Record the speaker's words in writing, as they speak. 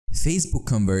Facebook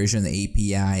Conversion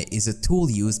API is a tool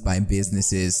used by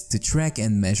businesses to track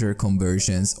and measure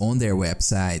conversions on their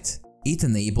website. It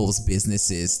enables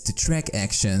businesses to track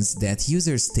actions that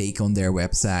users take on their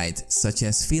website, such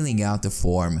as filling out a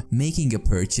form, making a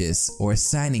purchase, or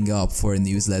signing up for a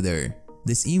newsletter.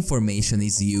 This information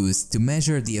is used to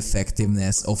measure the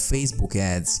effectiveness of Facebook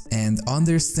ads and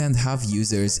understand how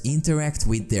users interact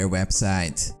with their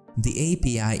website. The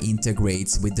API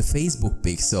integrates with the Facebook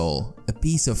Pixel, a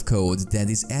piece of code that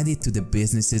is added to the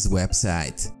business's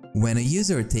website. When a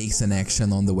user takes an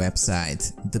action on the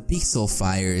website, the Pixel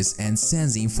fires and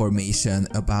sends information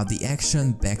about the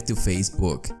action back to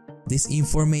Facebook. This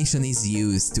information is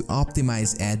used to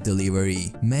optimize ad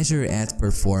delivery, measure ad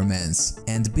performance,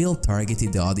 and build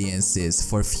targeted audiences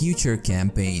for future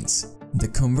campaigns. The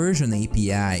Conversion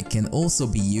API can also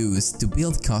be used to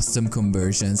build custom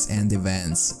conversions and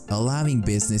events, allowing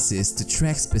businesses to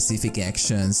track specific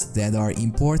actions that are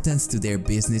important to their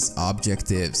business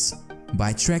objectives.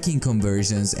 By tracking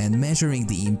conversions and measuring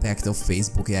the impact of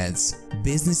Facebook ads,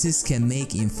 businesses can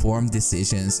make informed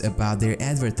decisions about their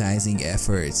advertising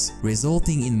efforts,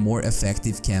 resulting in more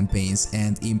effective campaigns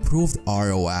and improved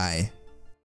ROI.